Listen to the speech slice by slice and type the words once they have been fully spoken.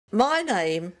My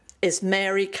name is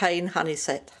Mary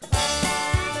Cane-Honeysett.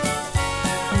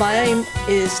 My aim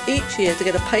is each year to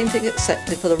get a painting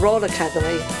accepted for the Royal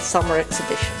Academy Summer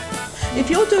Exhibition. If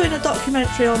you're doing a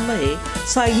documentary on me,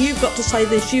 saying you've got to say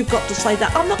this, you've got to say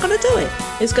that, I'm not going to do it.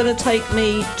 It's going to take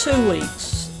me 2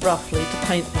 weeks, roughly, to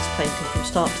paint this painting from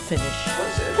start to finish.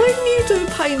 When you do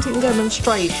painting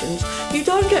demonstrations, you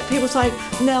don't get people saying,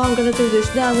 now I'm going to do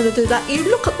this, now I'm going to do that. You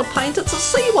look at the painter to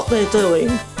see what they're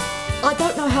doing. I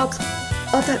don't know how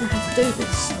to do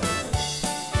this.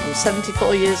 I'm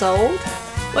 74 years old.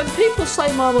 When people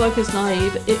say my work is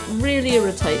naive, it really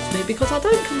irritates me because I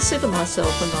don't consider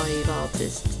myself a naive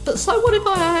artist. But so what if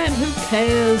I am? Who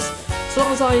cares? As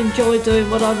long as I enjoy doing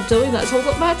what I'm doing, that's all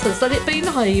that matters. Let it be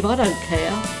naive, I don't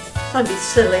care. Don't be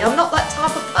silly, I'm not that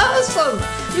type of person.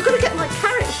 You've got to get my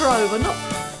character over, not...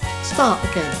 Start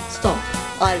again, stop.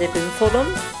 I live in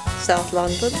Fulham, South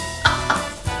London.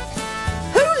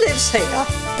 Who lives here?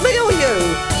 Me or you?